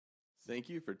Thank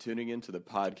you for tuning in to the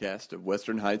podcast of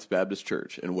Western Heights Baptist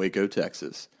Church in Waco,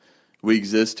 Texas. We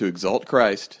exist to exalt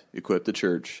Christ, equip the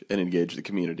church, and engage the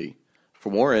community.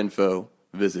 For more info,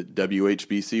 visit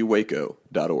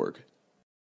whbcwaco.org.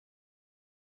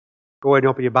 Go ahead and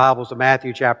open your Bibles to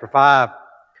Matthew chapter 5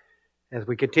 as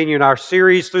we continue in our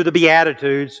series through the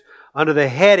Beatitudes under the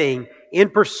heading,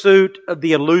 In Pursuit of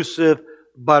the Elusive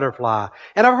Butterfly.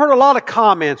 And I've heard a lot of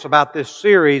comments about this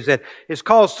series that has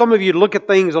caused some of you to look at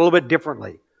things a little bit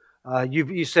differently.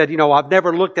 You said, I've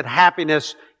never looked at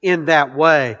happiness in that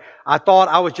way. I thought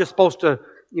I was just supposed to,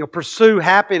 pursue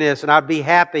happiness and I'd be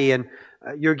happy, and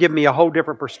you're giving me a whole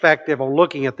different perspective on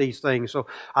looking at these things. So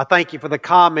I thank you for the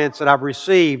comments that I've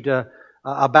received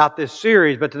about this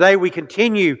series. But today we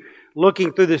continue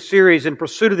looking through this series in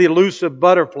pursuit of the elusive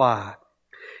butterfly.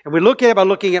 And we look at it by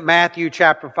looking at Matthew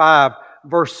chapter 5,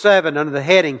 verse 7 under the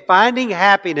heading, Finding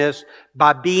Happiness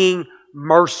by Being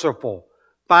Merciful.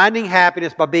 Finding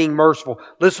happiness by being merciful.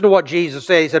 Listen to what Jesus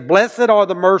said. He said, Blessed are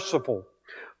the merciful,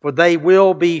 for they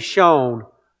will be shown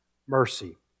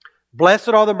mercy. Blessed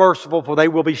are the merciful, for they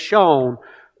will be shown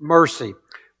mercy.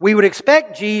 We would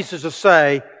expect Jesus to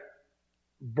say,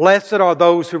 Blessed are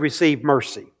those who receive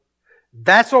mercy.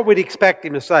 That's what we'd expect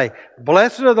Him to say.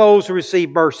 Blessed are those who receive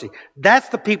mercy. That's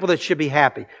the people that should be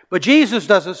happy. But Jesus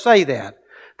doesn't say that.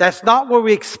 That's not what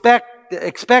we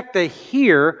expect to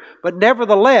hear, but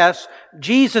nevertheless,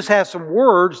 Jesus has some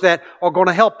words that are going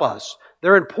to help us.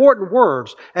 They're important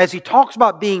words. As He talks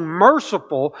about being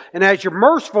merciful, and as you're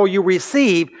merciful, you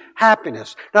receive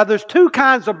happiness. Now, there's two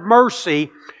kinds of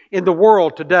mercy in the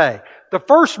world today. The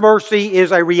first mercy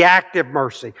is a reactive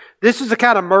mercy. This is the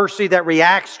kind of mercy that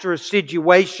reacts to a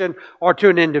situation or to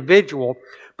an individual.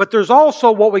 But there's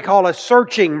also what we call a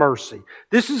searching mercy.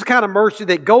 This is the kind of mercy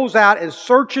that goes out and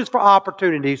searches for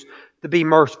opportunities to be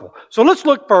merciful. So let's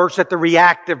look first at the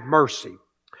reactive mercy.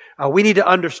 We need to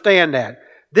understand that.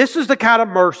 This is the kind of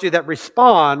mercy that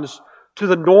responds to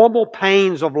the normal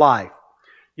pains of life.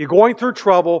 You're going through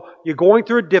trouble, you're going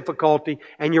through a difficulty,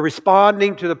 and you're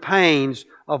responding to the pains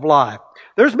of life.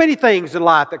 There's many things in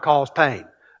life that cause pain.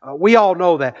 We all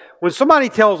know that. When somebody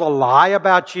tells a lie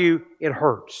about you, it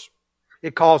hurts.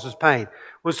 It causes pain.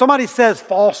 When somebody says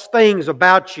false things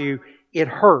about you, it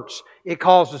hurts. It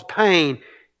causes pain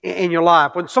in your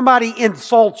life. When somebody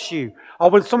insults you, or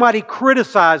when somebody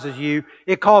criticizes you,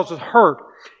 it causes hurt.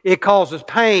 It causes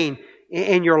pain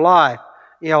in your life.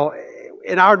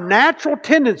 In our natural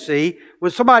tendency, when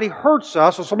somebody hurts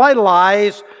us, or somebody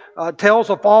lies,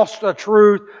 tells a false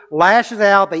truth, lashes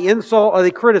out, they insult or they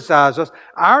criticize us,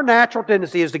 our natural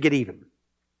tendency is to get even.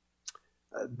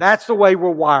 That's the way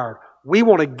we're wired. We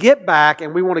want to get back,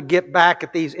 and we want to get back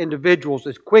at these individuals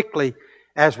as quickly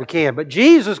as we can. But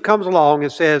Jesus comes along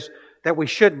and says that we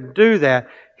shouldn't do that.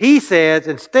 He says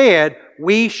instead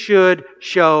we should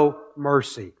show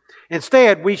mercy.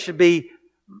 Instead, we should be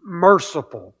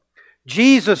merciful.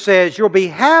 Jesus says you'll be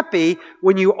happy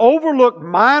when you overlook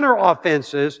minor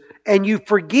offenses and you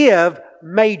forgive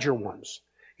major ones.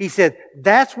 He said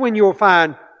that's when you'll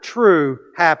find true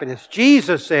happiness.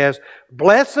 Jesus says,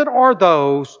 Blessed are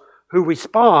those who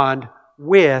respond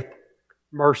with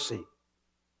mercy.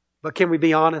 But can we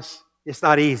be honest? It's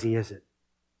not easy, is it?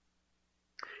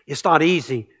 It's not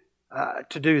easy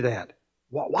to do that.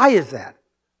 Why is that?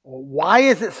 Why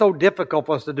is it so difficult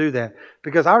for us to do that?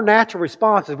 Because our natural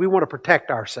response is we want to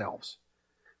protect ourselves.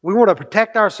 We want to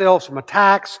protect ourselves from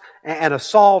attacks and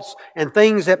assaults and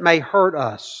things that may hurt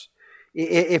us.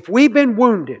 If we've been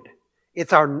wounded,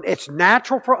 it's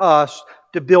natural for us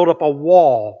to build up a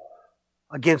wall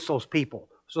against those people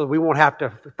so that we won't have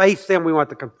to face them, we won't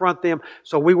have to confront them.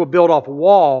 So we will build up a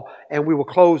wall and we will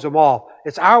close them off.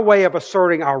 It's our way of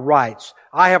asserting our rights.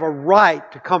 I have a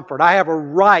right to comfort. I have a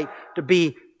right to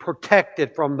be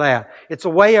protected from that. It's a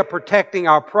way of protecting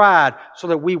our pride so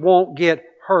that we won't get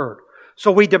hurt.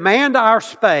 So we demand our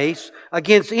space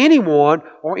against anyone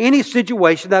or any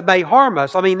situation that may harm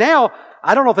us. I mean, now,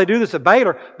 I don't know if they do this at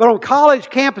Baylor, but on college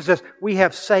campuses, we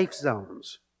have safe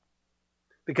zones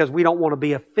because we don't want to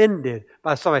be offended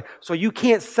by somebody. So you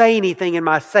can't say anything in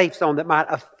my safe zone that might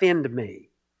offend me.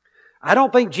 I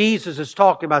don't think Jesus is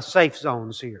talking about safe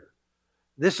zones here.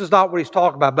 This is not what He's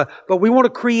talking about. But we want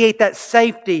to create that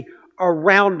safety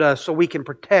around us so we can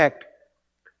protect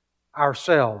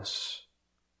ourselves.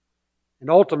 And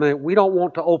ultimately, we don't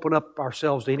want to open up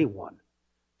ourselves to anyone.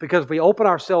 Because if we open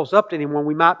ourselves up to anyone,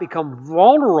 we might become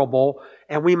vulnerable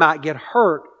and we might get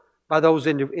hurt by those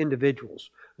individuals.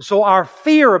 So our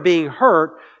fear of being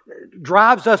hurt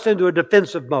drives us into a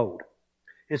defensive mode.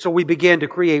 And so we begin to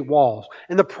create walls.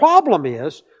 And the problem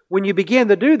is, when you begin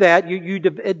to do that,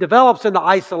 it develops into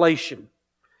isolation.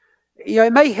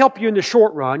 it may help you in the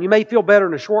short run. You may feel better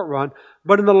in the short run,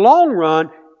 but in the long run,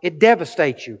 it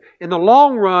devastates you. In the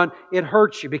long run, it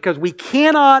hurts you because we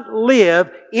cannot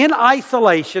live in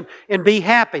isolation and be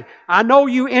happy. I know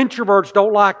you introverts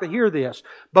don't like to hear this,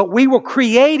 but we were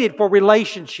created for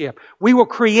relationship. We were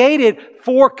created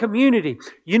for community.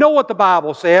 You know what the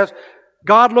Bible says?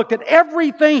 God looked at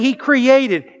everything He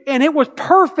created and it was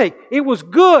perfect. It was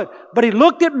good. But He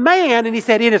looked at man and He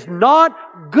said, it is not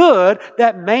good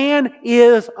that man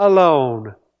is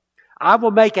alone. I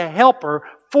will make a helper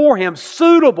for him,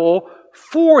 suitable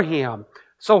for him.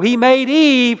 So He made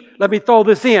Eve, let me throw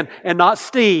this in, and not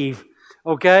Steve.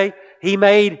 Okay? He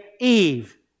made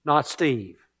Eve, not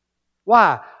Steve.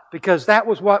 Why? Because that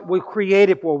was what we're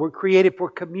created for. We're created for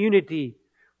community.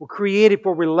 We're created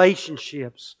for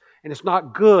relationships. And it's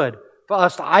not good for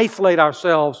us to isolate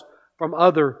ourselves from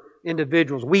other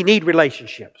individuals. We need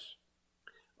relationships.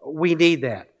 We need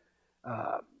that.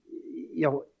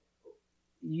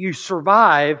 You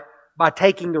survive by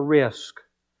taking the risk,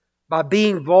 by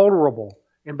being vulnerable,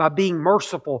 and by being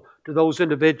merciful to those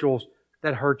individuals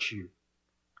that hurt you.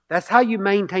 That's how you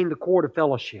maintain the cord of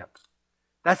fellowship.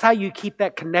 That's how you keep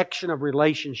that connection of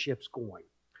relationships going.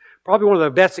 Probably one of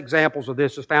the best examples of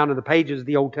this is found in the pages of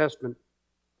the Old Testament.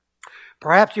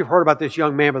 Perhaps you've heard about this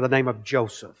young man by the name of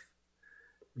Joseph.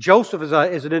 Joseph is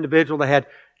an individual that had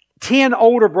 10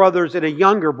 older brothers and a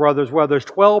younger brothers. Well, there's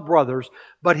 12 brothers,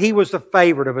 but he was the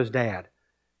favorite of his dad.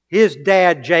 His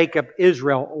dad, Jacob,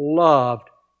 Israel, loved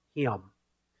him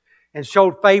and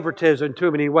showed favoritism to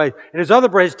him in many ways. And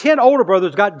his 10 older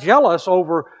brothers got jealous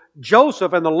over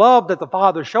Joseph and the love that the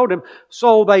father showed him.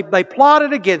 So they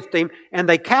plotted against him and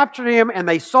they captured him and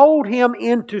they sold him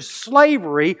into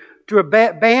slavery to a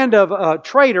band of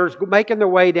traders making their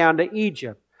way down to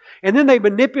Egypt. And then they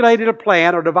manipulated a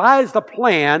plan or devised a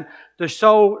plan to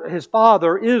show his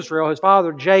father Israel, his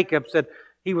father Jacob, that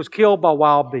he was killed by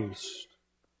wild beasts.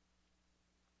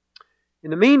 In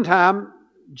the meantime,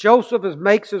 Joseph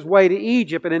makes his way to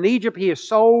Egypt, and in Egypt he is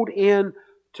sold into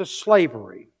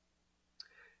slavery.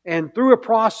 And through a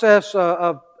process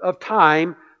of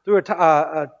time, through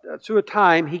a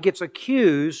time, he gets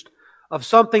accused of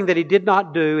something that he did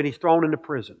not do, and he's thrown into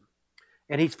prison.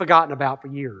 And he's forgotten about for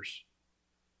years.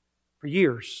 For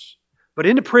years. But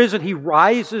in the prison, he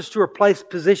rises to a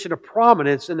position of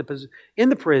prominence in the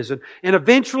prison. And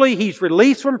eventually, he's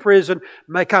released from prison,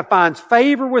 finds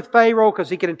favor with Pharaoh because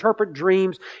he can interpret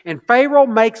dreams. And Pharaoh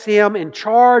makes him in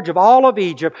charge of all of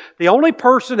Egypt. The only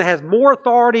person that has more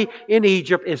authority in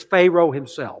Egypt is Pharaoh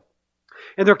himself.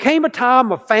 And there came a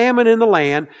time of famine in the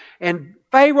land, and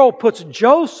Pharaoh puts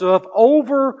Joseph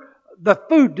over the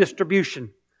food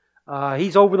distribution.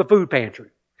 He's over the food pantry.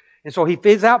 And so he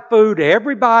feeds out food to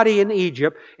everybody in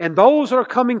Egypt, and those that are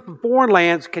coming from foreign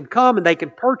lands can come and they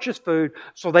can purchase food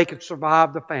so they can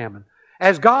survive the famine.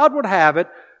 As God would have it,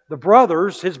 his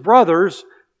brothers,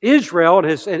 Israel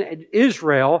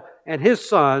and his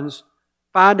sons,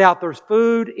 find out there's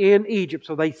food in Egypt,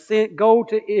 so they go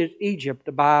to Egypt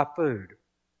to buy food.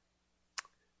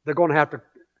 They're going to have to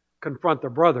confront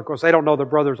their brother. Of course, they don't know their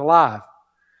brother's alive.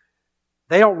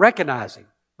 They don't recognize him,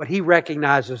 but he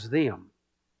recognizes them.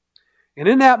 And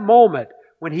in that moment,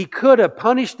 when he could have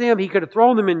punished them, he could have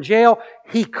thrown them in jail,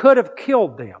 he could have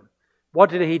killed them. What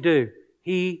did he do?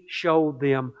 He showed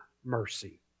them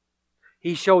mercy.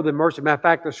 He showed them mercy. Matter of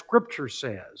fact, the Scripture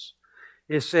says,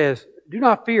 do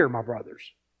not fear, my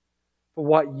brothers, for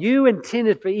what you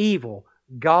intended for evil,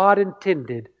 God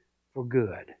intended for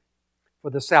good,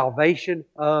 for the salvation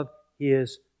of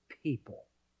His people.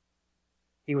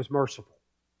 He was merciful.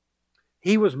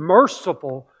 He was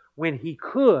merciful when He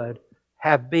could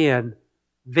have been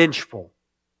vengeful.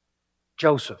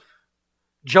 Joseph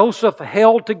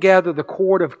held together the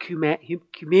cord of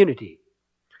community,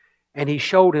 and he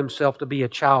showed himself to be a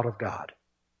child of God.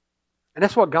 And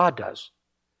that's what God does.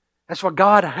 That's what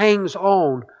God hangs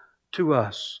on to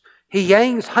us. He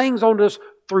hangs on to us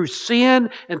through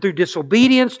sin and through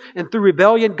disobedience and through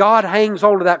rebellion. God hangs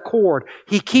on to that cord.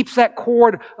 He keeps that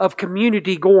cord of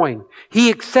community going. He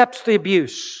accepts the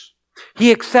abuse.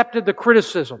 He accepted the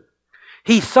criticism.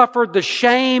 He suffered the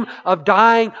shame of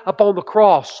dying upon the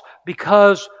cross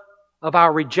because of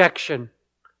our rejection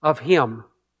of Him.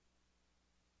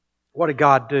 What did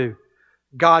God do?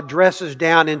 God dresses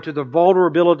down into the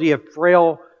vulnerability of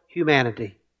frail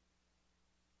humanity.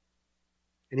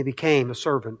 And He became a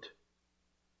servant.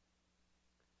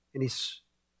 And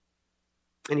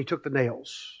He took the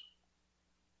nails.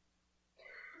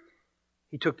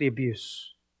 He took the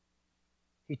abuse.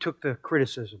 He took the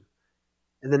criticism.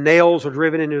 And the nails were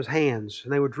driven into His hands,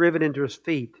 and they were driven into His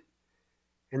feet.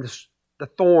 And the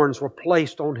thorns were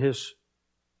placed on His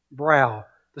brow.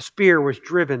 The spear was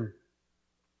driven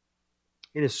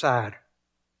in his side.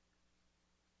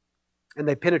 And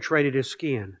they penetrated his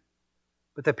skin.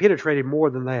 But they penetrated more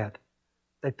than that.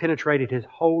 They penetrated his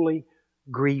holy,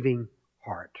 grieving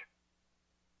heart.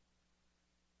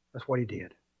 That's what he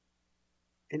did.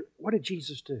 And what did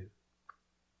Jesus do?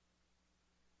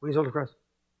 When he's on the cross,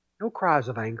 no cries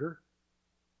of anger.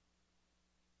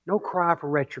 No cry for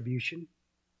retribution.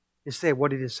 Instead,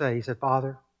 what did he say? He said,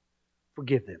 Father,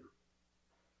 forgive them.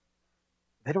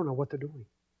 They don't know what they're doing.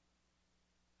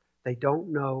 They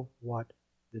don't know what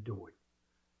they're doing.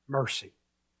 Mercy.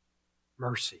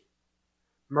 Mercy.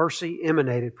 Mercy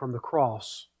emanated from the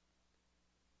cross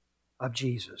of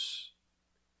Jesus.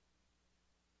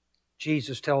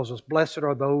 Jesus tells us, blessed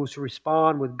are those who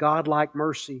respond with God-like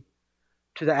mercy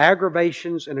to the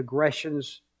aggravations and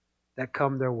aggressions that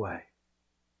come their way.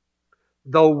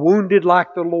 Though wounded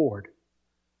like the Lord,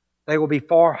 they will be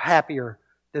far happier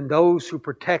than those who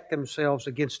protect themselves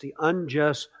against the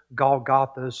unjust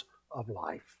Golgothas of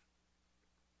life.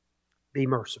 Be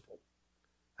merciful.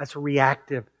 That's a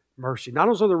reactive mercy. Not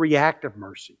only the reactive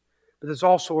mercy, but there's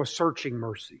also a searching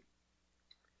mercy.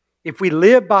 If we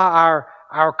live by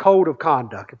our code of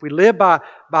conduct, if we live by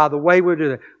the way we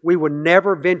do it, we would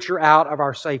never venture out of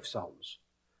our safe zones.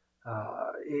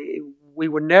 We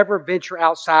would never venture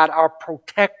outside our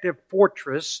protective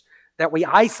fortress that we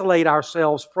isolate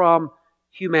ourselves from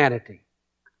humanity.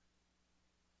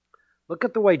 Look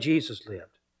at the way Jesus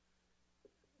lived.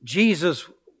 Jesus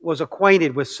was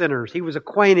acquainted with sinners. He was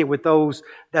acquainted with those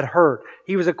that hurt.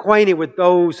 He was acquainted with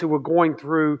those who were going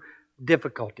through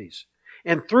difficulties.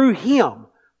 And through Him,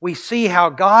 we see how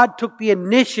God took the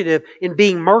initiative in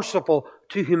being merciful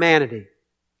to humanity.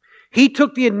 He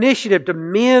took the initiative to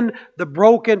mend the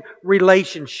broken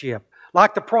relationship.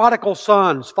 Like the prodigal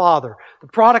son's father. The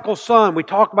prodigal son, we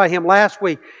talked about him last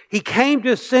week. He came to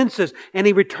his senses and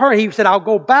he returned. He said, I'll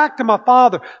go back to my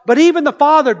father. But even the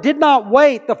father did not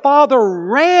wait. The father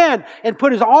ran and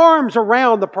put his arms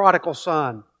around the prodigal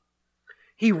son.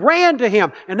 He ran to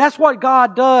him. And that's what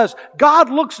God does. God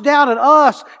looks down at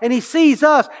us and He sees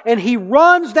us and He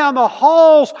runs down the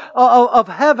halls of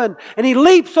heaven and He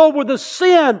leaps over the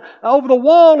sin, over the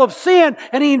wall of sin,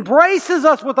 and He embraces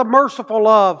us with a merciful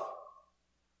love.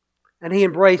 And He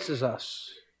embraces us.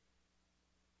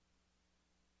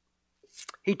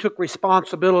 He took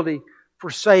responsibility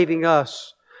for saving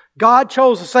us. God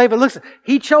chose to save us. Listen,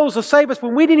 He chose to save us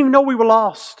when we didn't even know we were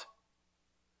lost.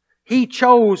 He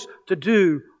chose to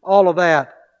do all of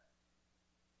that.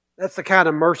 That's the kind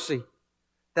of mercy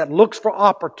that looks for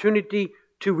opportunity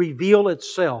to reveal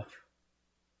itself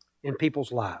in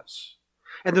people's lives.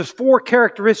 And there's 4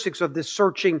 characteristics of this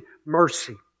searching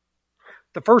mercy.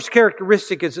 The first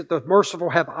characteristic is that the merciful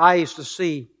have eyes to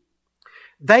see.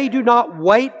 They do not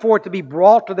wait for it to be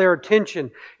brought to their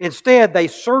attention. Instead, they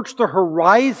search the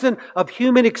horizon of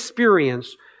human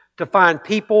experience to find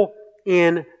people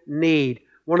in need.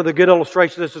 One of the good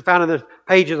illustrations of this is found in the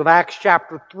pages of Acts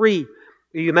chapter 3.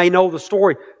 You may know the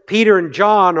story. Peter and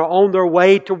John are on their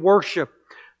way to worship.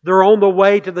 They're on the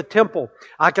way to the temple.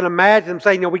 I can imagine them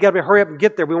saying, we got to hurry up and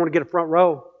get there. We want to get a front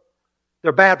row.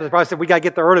 They're Baptists. Probably said, we got to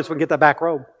get there early so we can get that back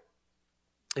row.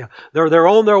 Yeah, they're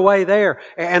on their way there,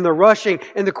 and they're rushing,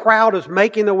 and the crowd is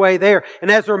making their way there.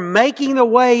 And as they're making the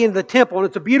way into the temple, and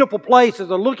it's a beautiful place, as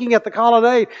they're looking at the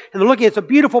colonnade, and they're looking, it's a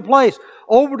beautiful place.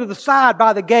 Over to the side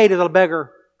by the gate is a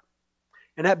beggar.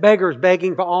 And that beggar is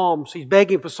begging for alms. He's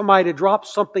begging for somebody to drop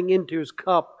something into his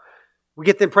cup. We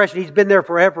get the impression he's been there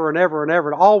forever and ever and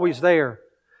ever, and always there.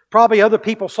 Probably other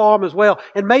people saw him as well.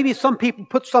 And maybe some people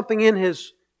put something in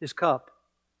his cup.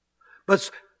 But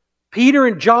Peter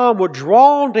and John were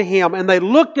drawn to him, and they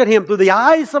looked at him through the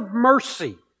eyes of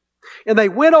mercy. And they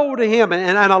went over to him,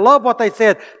 and I love what they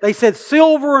said. They said,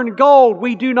 silver and gold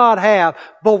we do not have,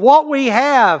 but what we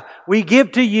have we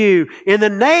give to you. In the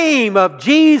name of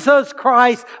Jesus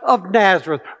Christ of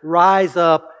Nazareth, rise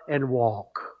up and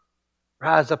walk.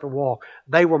 Rise up and walk.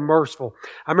 They were merciful.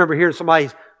 I remember hearing somebody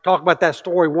talk about that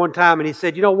story one time, and he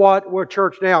said, you know what? We're a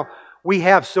church now. We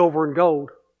have silver and gold.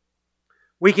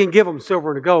 We can give them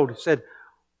silver and gold. He said,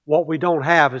 what we don't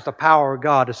have is the power of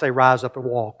God to say, rise up and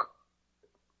walk.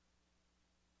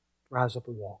 Rise up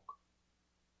and walk.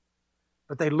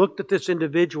 But they looked at this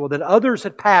individual that others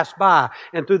had passed by,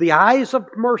 and through the eyes of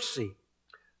mercy,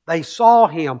 they saw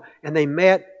him and they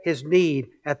met his need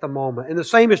at the moment. And the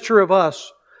same is true of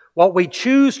us. What we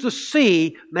choose to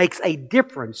see makes a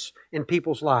difference in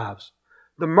people's lives.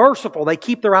 The merciful, they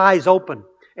keep their eyes open,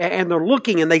 and they're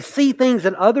looking, and they see things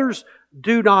that others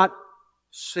do not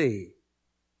see.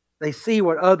 They see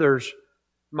what others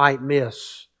might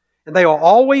miss. And they are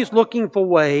always looking for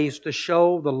ways to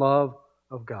show the love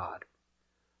of God.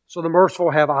 So the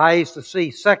merciful have eyes to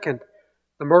see. Second,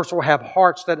 the merciful have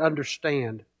hearts that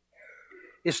understand.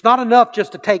 It's not enough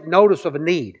just to take notice of a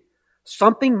need.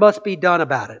 Something must be done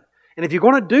about it. And if you're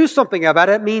going to do something about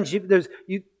it, it means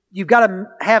you've got to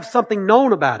have something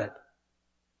known about it.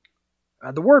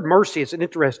 The word mercy is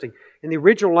interesting. In the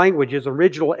original language, the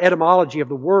original etymology of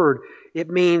the word, it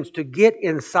means to get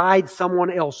inside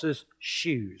someone else's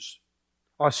shoes.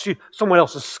 Or someone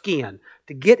else's skin.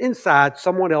 To get inside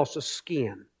someone else's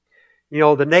skin. You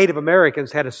know, the Native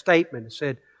Americans had a statement that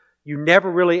said, you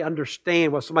never really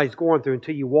understand what somebody's going through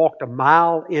until you walked a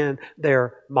mile in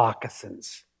their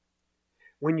moccasins.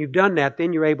 When you've done that,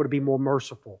 then you're able to be more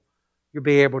merciful. You'll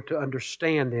be able to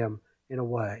understand them in a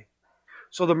way.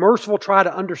 So the merciful try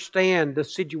to understand the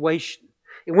situation.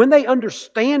 And when they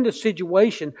understand the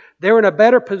situation, they're in a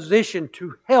better position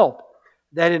to help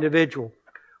that individual.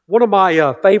 One of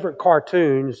my favorite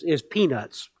cartoons is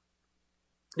Peanuts.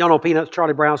 Y'all know Peanuts,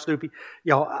 Charlie Brown, Snoopy?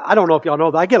 Y'all, I don't know if y'all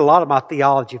know that. I get a lot of my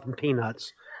theology from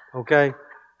Peanuts. Okay?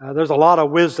 There's a lot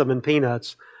of wisdom in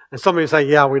Peanuts. And somebody say,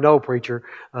 yeah, we know, preacher.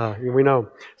 We know.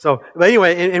 So, but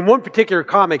anyway, in one particular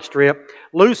comic strip,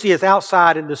 Lucy is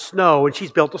outside in the snow and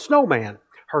she's built a snowman.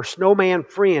 Her snowman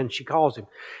friend, she calls him.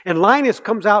 And Linus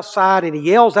comes outside and he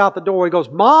yells out the door. He goes,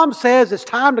 Mom says it's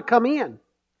time to come in.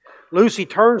 Lucy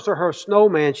turns to her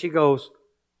snowman. She goes,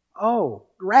 oh,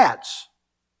 rats.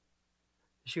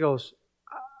 She goes,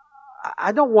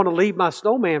 I don't want to leave my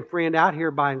snowman friend out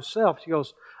here by himself. She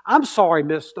goes, I'm sorry,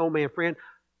 Miss Snowman friend.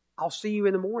 I'll see you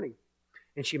in the morning.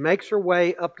 And she makes her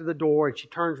way up to the door and she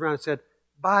turns around and said,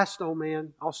 bye,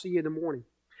 snowman. I'll see you in the morning.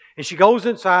 And she goes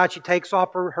inside. She takes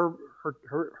off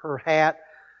her hat,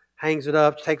 hangs it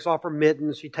up. She takes off her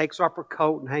mittens. She takes off her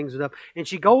coat and hangs it up. And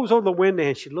she goes over the window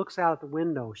and she looks out at the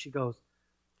window. She goes,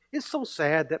 it's so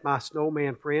sad that my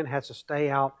snowman friend has to stay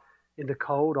out in the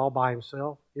cold all by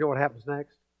himself. You know what happens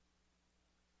next?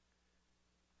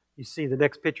 You see the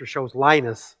next picture shows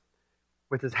Linus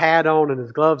with his hat on and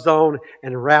his gloves on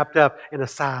and wrapped up in a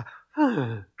sigh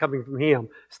coming from him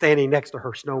standing next to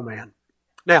her snowman.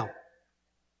 Now,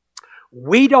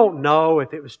 we don't know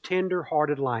if it was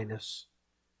tender-hearted Linus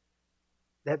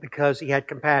that because he had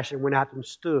compassion went out and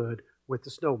stood with the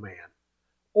snowman.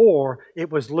 Or it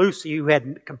was Lucy who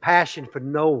had compassion for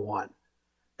no one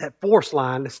that forced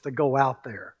Linus to go out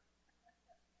there.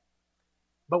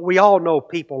 But we all know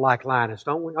people like Linus,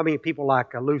 don't we? I mean, people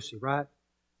like Lucy, right?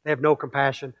 They have no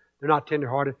compassion. They're not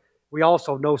tender-hearted. We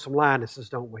also know some Linuses,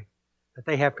 don't we? That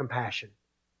they have compassion.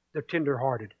 They're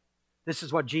tender-hearted. This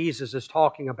is what Jesus is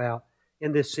talking about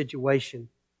in this situation.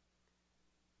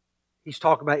 He's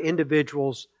talking about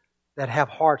individuals that have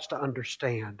hearts to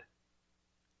understand.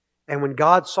 And when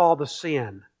God saw the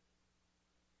sin,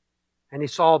 and He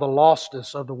saw the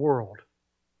lostness of the world,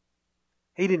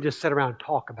 He didn't just sit around and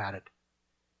talk about it.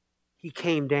 He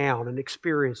came down and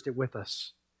experienced it with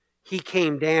us. He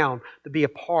came down to be a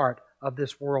part of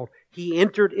this world. He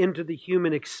entered into the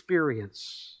human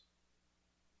experience.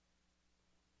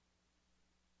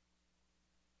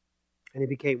 And He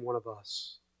became one of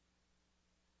us.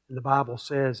 And the Bible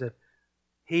says that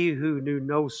He who knew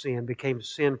no sin became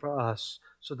sin for us,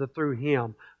 so that through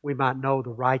Him we might know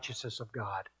the righteousness of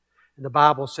God. And the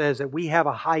Bible says that we have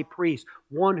a high priest,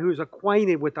 one who is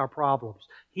acquainted with our problems.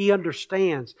 He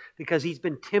understands because He's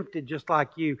been tempted just like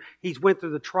you. He's went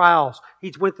through the trials.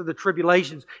 He's went through the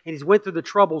tribulations. And He's went through the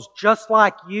troubles just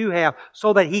like you have,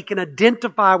 so that He can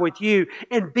identify with you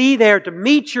and be there to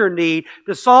meet your need,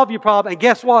 to solve your problem. And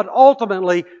guess what?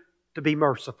 Ultimately, to be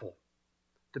merciful.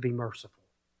 To be merciful.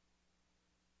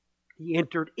 He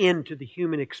entered into the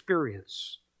human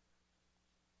experience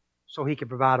so He could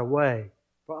provide a way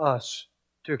for us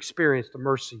to experience the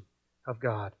mercy of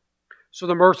God. So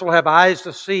the merciful have eyes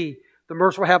to see. The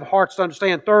merciful have hearts to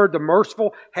understand. Third, the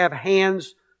merciful have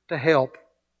hands to help.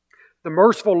 The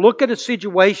merciful look at a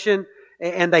situation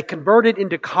and they convert it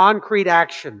into concrete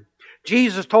action.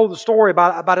 Jesus told the story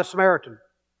about a Samaritan.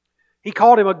 He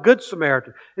called him a good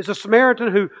Samaritan. It's a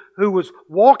Samaritan who was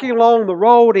walking along the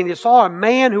road and he saw a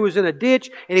man who was in a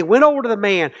ditch, and he went over to the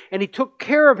man and he took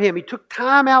care of him. He took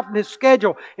time out from his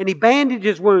schedule and he bandaged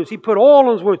his wounds. He put oil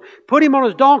on his wounds, put him on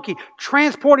his donkey,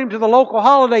 transported him to the local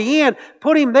Holiday Inn,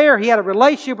 put him there. He had a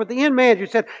relationship with the inn manager.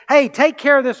 He said, hey, take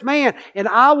care of this man and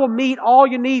I will meet all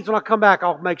your needs when I come back.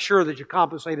 I'll make sure that you're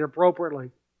compensated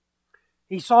appropriately.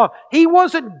 He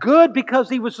wasn't good because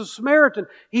he was a Samaritan.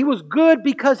 He was good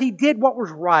because he did what was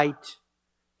right.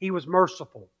 He was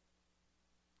merciful.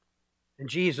 And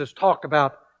Jesus talked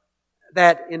about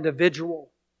that individual.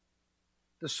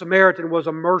 The Samaritan was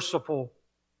a merciful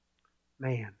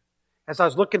man. As I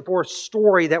was looking for a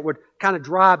story that would kind of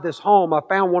drive this home, I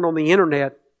found one on the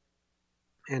internet,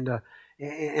 and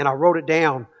I wrote it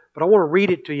down. But I want to read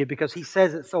it to you because he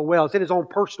says it so well. It's in his own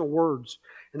personal words,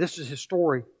 and this is his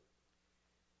story.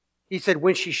 He said,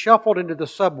 "When she shuffled into the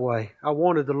subway, I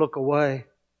wanted to look away.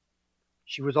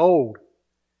 She was old,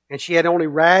 and she had only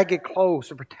ragged clothes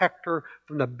to protect her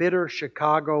from the bitter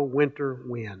Chicago winter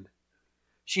wind.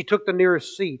 She took the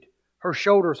nearest seat, her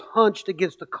shoulders hunched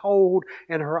against the cold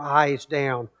and her eyes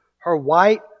down. Her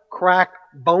white, cracked,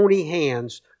 bony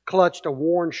hands clutched a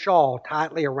worn shawl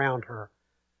tightly around her.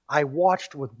 I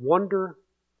watched with wonder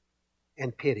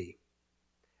and pity.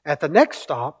 At the next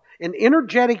stop, an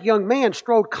energetic young man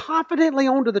strode confidently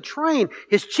onto the train,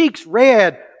 his cheeks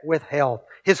red with health.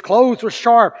 His clothes were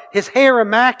sharp, his hair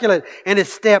immaculate, and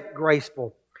his step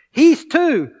graceful. He,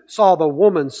 too, saw the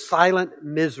woman's silent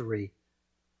misery.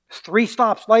 3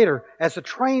 stops later, as the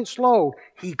train slowed,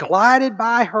 he glided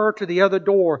by her to the other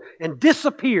door and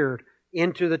disappeared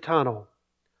into the tunnel.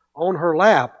 On her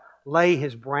lap lay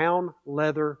his brown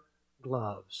leather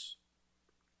gloves.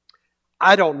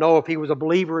 I don't know if he was a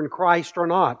believer in Christ or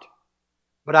not,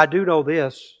 but I do know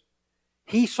this.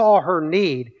 He saw her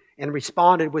need and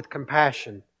responded with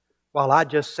compassion while I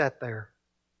just sat there.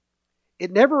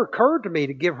 It never occurred to me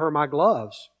to give her my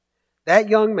gloves. That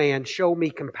young man showed me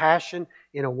compassion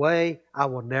in a way I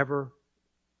will never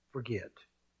forget."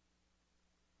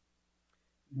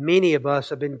 Many of us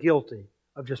have been guilty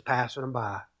of just passing them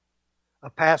by,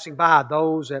 of passing by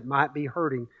those that might be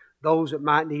hurting, those that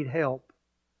might need help,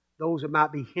 those that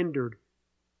might be hindered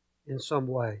in some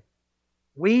way.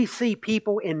 We see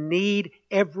people in need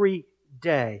every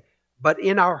day, but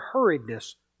in our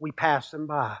hurriedness, we pass them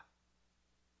by.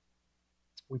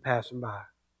 We pass them by.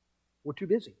 We're too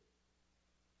busy.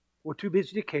 We're too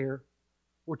busy to care.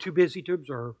 We're too busy to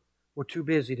observe. We're too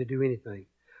busy to do anything.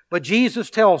 But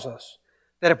Jesus tells us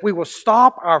that if we will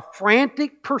stop our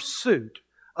frantic pursuit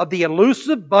of the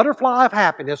elusive butterfly of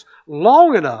happiness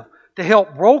long enough to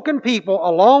help broken people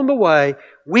along the way,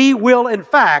 we will in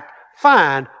fact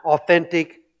find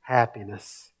authentic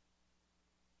happiness.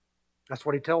 That's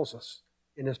what He tells us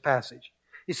in this passage.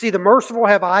 You see, the merciful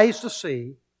have eyes to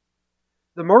see,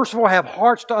 the merciful have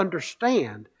hearts to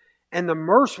understand, and the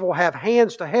merciful have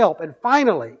hands to help. And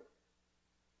finally,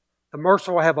 the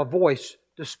merciful have a voice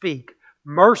to speak.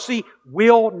 Mercy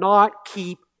will not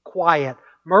keep quiet.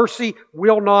 Mercy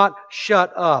will not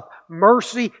shut up.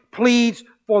 Mercy pleads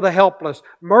for the helpless.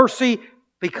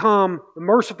 The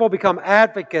merciful become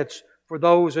advocates for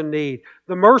those in need.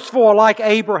 The merciful are like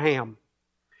Abraham.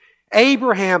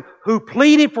 Abraham, who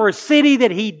pleaded for a city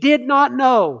that he did not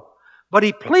know, but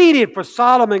he pleaded for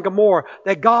Sodom and Gomorrah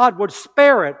that God would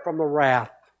spare it from the wrath.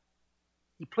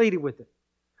 He pleaded with it.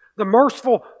 The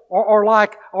merciful are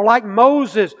like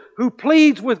Moses, who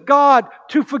pleads with God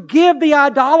to forgive the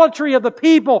idolatry of the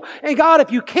people. And God,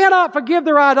 if you cannot forgive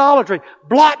their idolatry,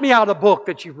 blot me out of the book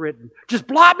that you've written. Just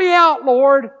blot me out,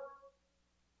 Lord.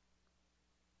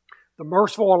 The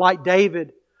merciful are like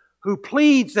David, who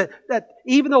pleads that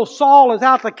even though Saul is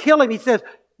out to kill him, he says,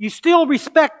 you still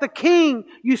respect the king.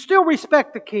 You still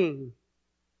respect the king.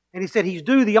 And he said he's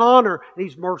due the honor and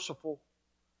he's merciful.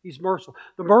 He's merciful.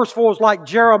 The merciful is like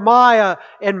Jeremiah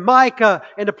and Micah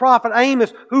and the prophet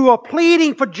Amos, who are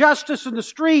pleading for justice in the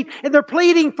street, and they're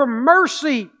pleading for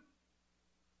mercy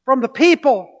from the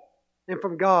people and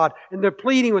from God. And they're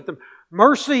pleading with them.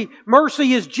 Mercy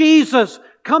is Jesus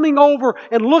coming over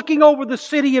and looking over the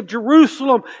city of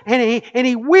Jerusalem, and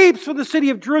he weeps for the city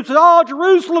of Jerusalem. Oh,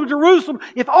 Jerusalem, Jerusalem,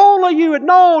 if only you had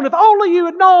known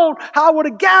how I would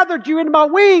have gathered you into my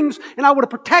wings, and I would have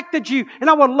protected you, and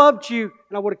I would have loved you,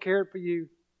 and I would have cared for you.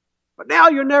 But now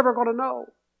you're never going to know.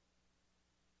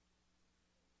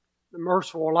 The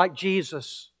merciful are like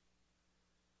Jesus,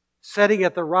 sitting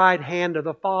at the right hand of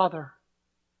the Father,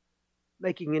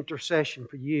 making intercession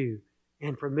for you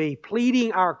and for me,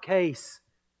 pleading our case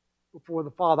before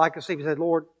the Father. I can see him say,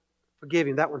 Lord, forgive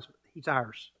him. He's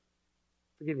ours.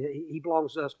 Forgive him. He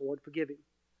belongs to us, Lord. Forgive him.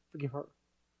 Forgive her.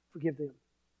 Forgive them.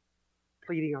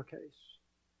 Pleading our case.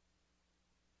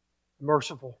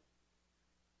 Merciful.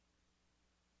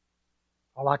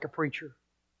 Or like a preacher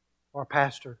or a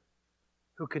pastor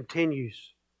who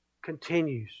continues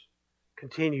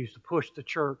to push the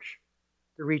church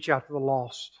to reach out to the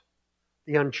lost,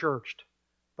 the unchurched,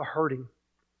 the hurting,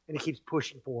 and he keeps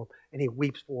pushing for them, and he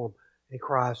weeps for them, and he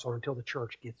cries for them until the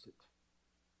church gets it.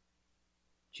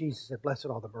 Jesus said, blessed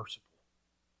are the merciful.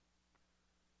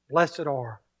 Blessed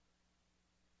are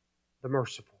the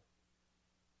merciful.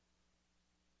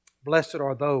 Blessed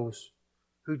are those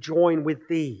who join with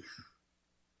these,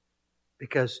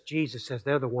 because Jesus says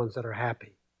they're the ones that are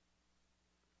happy.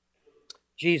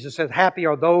 Jesus says, happy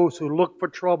are those who look for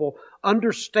trouble,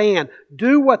 understand,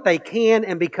 do what they can,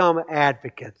 and become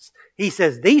advocates. He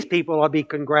says these people ought to be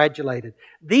congratulated.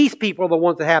 These people are the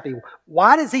ones that are happy.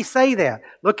 Why does He say that?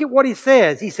 Look at what He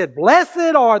says. He said,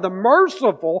 blessed are the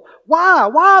merciful. Why?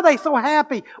 Why are they so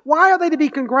happy? Why are they to be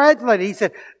congratulated? He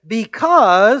said,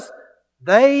 because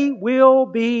they will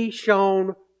be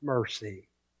shown mercy.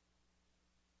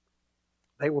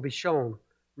 They will be shown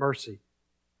mercy.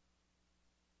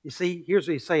 You see, here's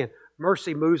what He's saying.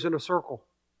 Mercy moves in a circle.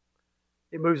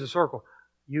 It moves in a circle.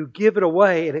 You give it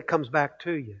away and it comes back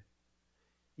to you.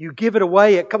 You give it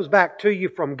away, it comes back to you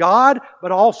from God,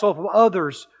 but also from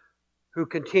others who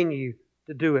continue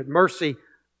to do it. Mercy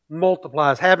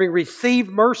multiplies. Having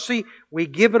received mercy, we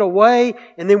give it away,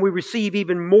 and then we receive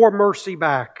even more mercy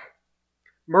back.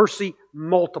 Mercy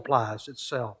multiplies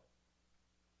itself.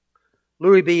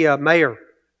 Louis B. Mayer,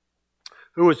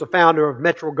 who was the founder of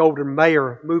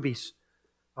Metro-Goldwyn-Mayer movies,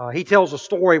 he tells a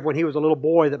story of when he was a little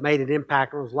boy that made an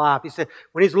impact on his life. He said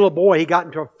when he was a little boy, he got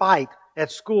into a fight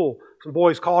at school. Some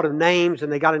boys called him names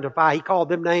and they got into a fight. He called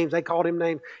them names, they called him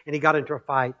names, and he got into a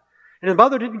fight. And his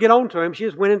mother didn't get on to him. She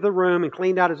just went into the room and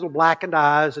cleaned out his little blackened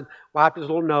eyes and wiped his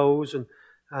little nose.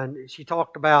 And she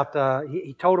talked about,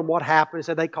 he told him what happened. He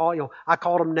said, I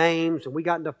called them names and we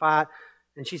got into a fight.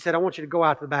 And she said, I want you to go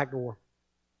out to the back door.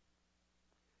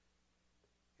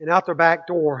 And out their back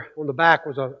door, on the back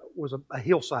was a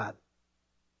hillside.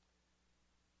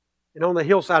 And on the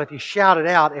hillside, if you shouted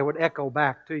out, it would echo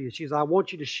back to you. She said, I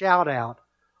want you to shout out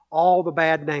all the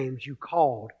bad names you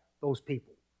called those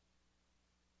people.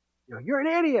 You're an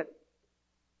idiot.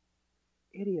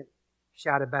 Idiot.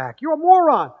 Shouted back. You're a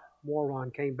moron.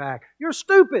 Moron came back. You're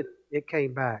stupid. It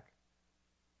came back.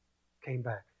 Came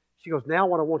back. She goes, now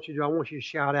what I want you to do, I want you to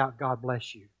shout out, God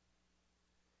bless you.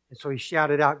 And so he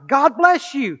shouted out, God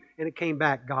bless you. And it came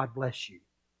back, God bless you.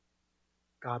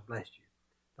 God bless you.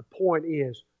 The point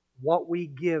is, what we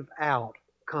give out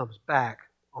comes back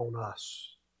on us.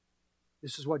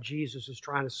 This is what Jesus is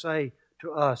trying to say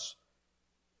to us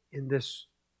in this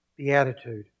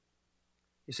beatitude.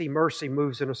 You see, mercy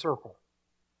moves in a circle.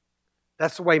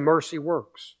 That's the way mercy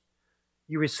works.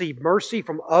 You receive mercy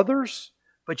from others,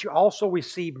 but you also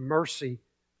receive mercy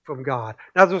from God.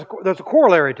 Now, there's a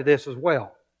corollary to this as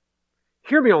well.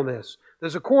 Hear me on this.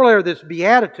 There's a corollary to this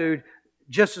beatitude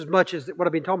just as much as what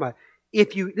I've been talking about.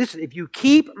 If you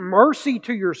keep mercy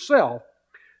to yourself,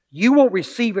 you won't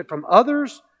receive it from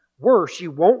others. Worse,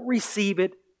 you won't receive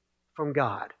it from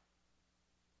God.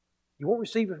 You won't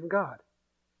receive it from God.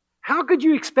 How could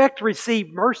you expect to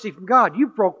receive mercy from God? You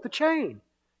broke the chain.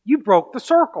 You broke the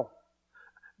circle.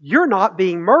 You're not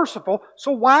being merciful,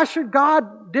 so why should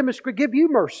God give you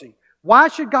mercy? Why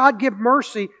should God give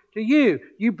mercy to you?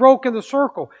 You've broken the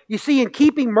circle. You see, in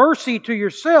keeping mercy to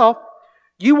yourself,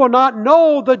 you will not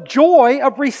know the joy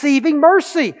of receiving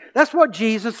mercy. That's what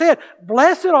Jesus said.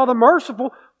 Blessed are the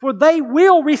merciful, for they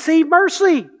will receive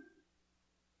mercy.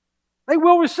 They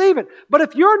will receive it. But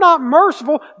if you're not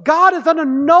merciful, God is under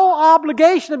no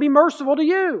obligation to be merciful to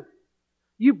you.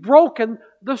 You've broken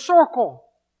the circle.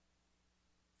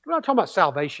 We're not talking about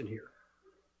salvation here.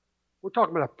 We're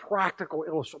talking about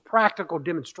a practical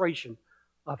demonstration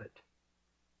of it.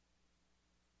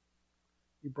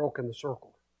 You've broken the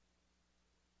circle.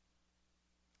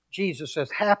 Jesus says,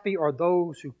 happy are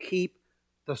those who keep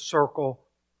the circle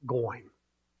going.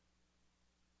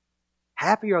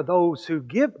 Happy are those who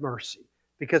give mercy,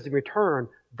 because in return,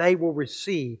 they will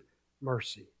receive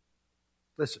mercy.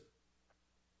 Listen.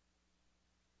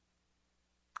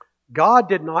 God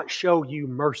did not show you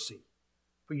mercy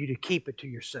for you to keep it to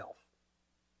yourself.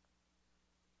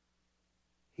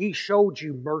 He showed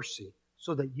you mercy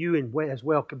so that you as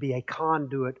well could be a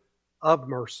conduit of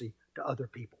mercy to other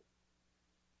people.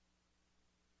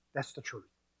 That's the truth.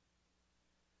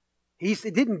 He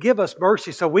didn't give us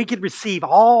mercy so we could receive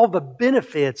all the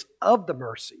benefits of the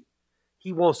mercy.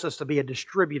 He wants us to be a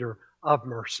distributor of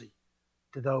mercy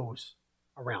to those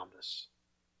around us.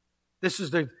 This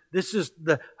is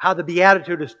how the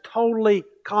Beatitude is totally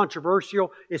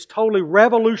controversial. It's totally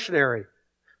revolutionary.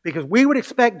 Because we would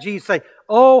expect Jesus to say,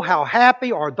 oh, how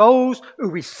happy are those who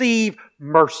receive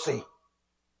mercy.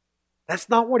 That's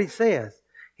not what He says.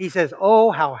 He says,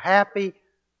 oh, how happy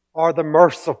are the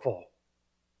merciful,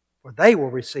 for they will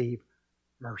receive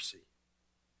mercy.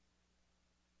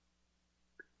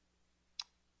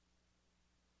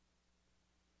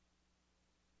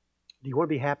 Do you want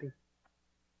to be happy?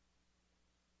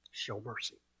 Show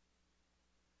mercy.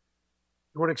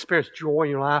 You want to experience joy in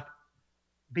your life?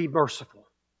 Be merciful.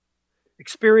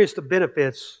 Experience the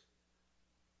benefits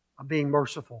of being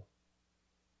merciful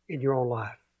in your own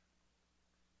life.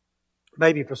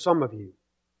 Maybe for some of you,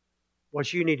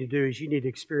 What you need to do is you need to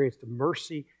experience the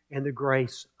mercy and the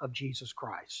grace of Jesus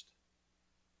Christ.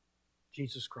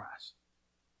 Jesus Christ.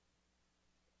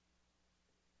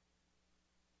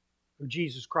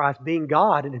 Jesus Christ, being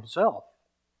God in Himself,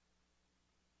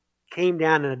 came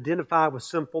down and identified with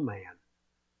sinful man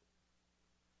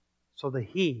so that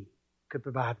He could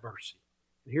provide mercy.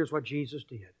 And here's what Jesus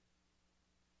did.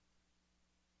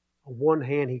 On one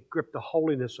hand, He gripped the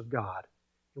holiness of God,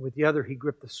 and with the other, He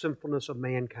gripped the sinfulness of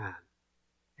mankind,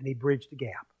 and He bridged the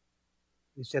gap.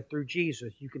 He said, through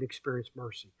Jesus, you can experience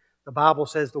mercy. The Bible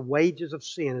says the wages of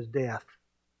sin is death.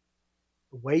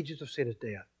 The wages of sin is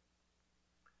death.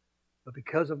 But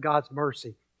because of God's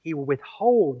mercy, He will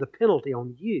withhold the penalty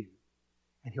on you,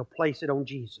 and He'll place it on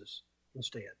Jesus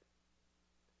instead.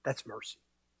 That's mercy.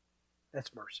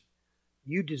 That's mercy.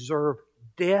 You deserve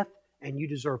death, and you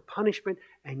deserve punishment,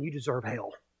 and you deserve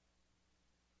hell.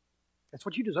 That's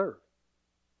what you deserve.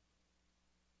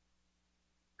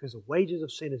 Because the wages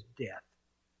of sin is death.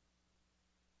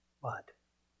 But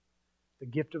the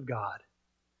gift of God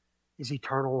is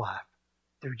eternal life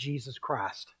through Jesus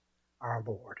Christ, our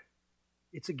Lord.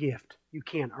 It's a gift. You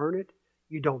can't earn it.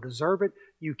 You don't deserve it.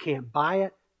 You can't buy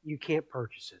it. You can't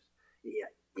purchase it.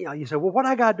 You say, well, what do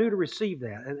I got to do to receive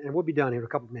that? And we'll be done here in a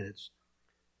couple of minutes.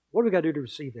 What do we got to do to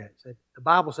receive that? The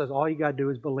Bible says all you got to do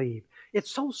is believe.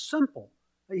 It's so simple.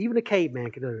 Even a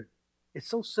caveman can do it. It's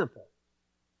so simple.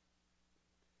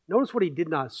 Notice what He did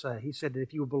not say. He said that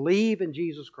if you believe in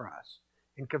Jesus Christ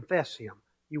and confess Him,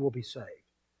 you will be saved.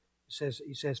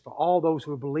 He says, for all those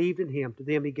who have believed in Him, to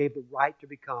them He gave the right to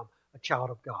become a child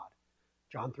of God.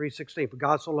 John 3:16, for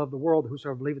God so loved the world that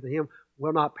whosoever believeth in Him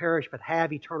will not perish but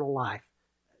have eternal life.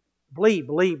 Believe,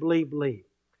 believe, believe, believe.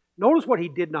 Notice what He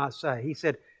did not say. He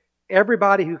said,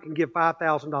 everybody who can give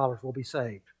 $5,000 will be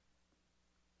saved.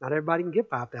 Not everybody can give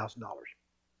 $5,000.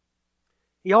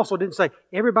 He also didn't say,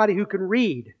 everybody who can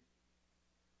read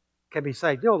can be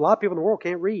saved. A lot of people in the world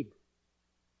can't read.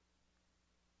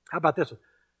 How about this one?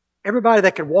 Everybody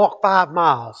that can walk 5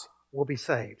 miles will be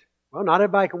saved. Well, not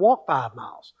everybody can walk 5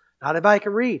 miles. Not everybody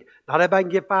can read. Not everybody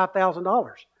can give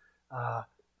 $5,000.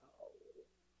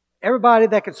 Everybody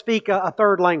that can speak a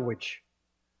third language,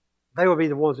 they will be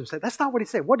the ones who say. That's not what He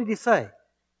said. What did He say?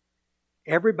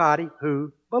 Everybody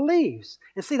who believes.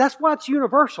 And see, that's why it's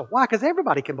universal. Why? Because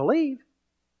everybody can believe.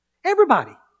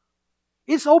 Everybody.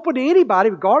 It's open to anybody,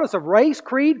 regardless of race,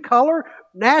 creed, color,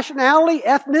 nationality,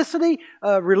 ethnicity,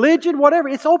 religion, whatever.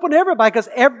 It's open to everybody because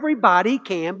everybody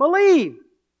can believe.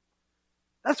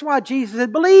 That's why Jesus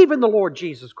said, believe in the Lord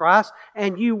Jesus Christ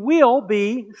and you will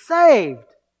be saved.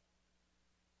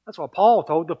 That's what Paul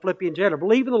told the Philippian jailer.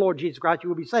 Believe in the Lord Jesus Christ, you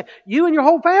will be saved. You and your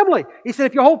whole family. He said,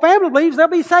 if your whole family believes, they'll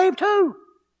be saved too.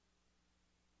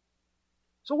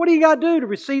 So what do you got to do to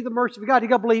receive the mercy of God? You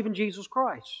got to believe in Jesus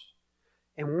Christ.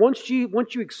 And once you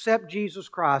accept Jesus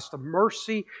Christ, the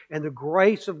mercy and the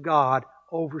grace of God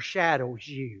overshadows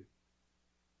you.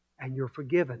 And you're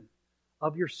forgiven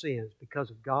of your sins because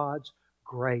of God's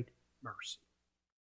great mercy.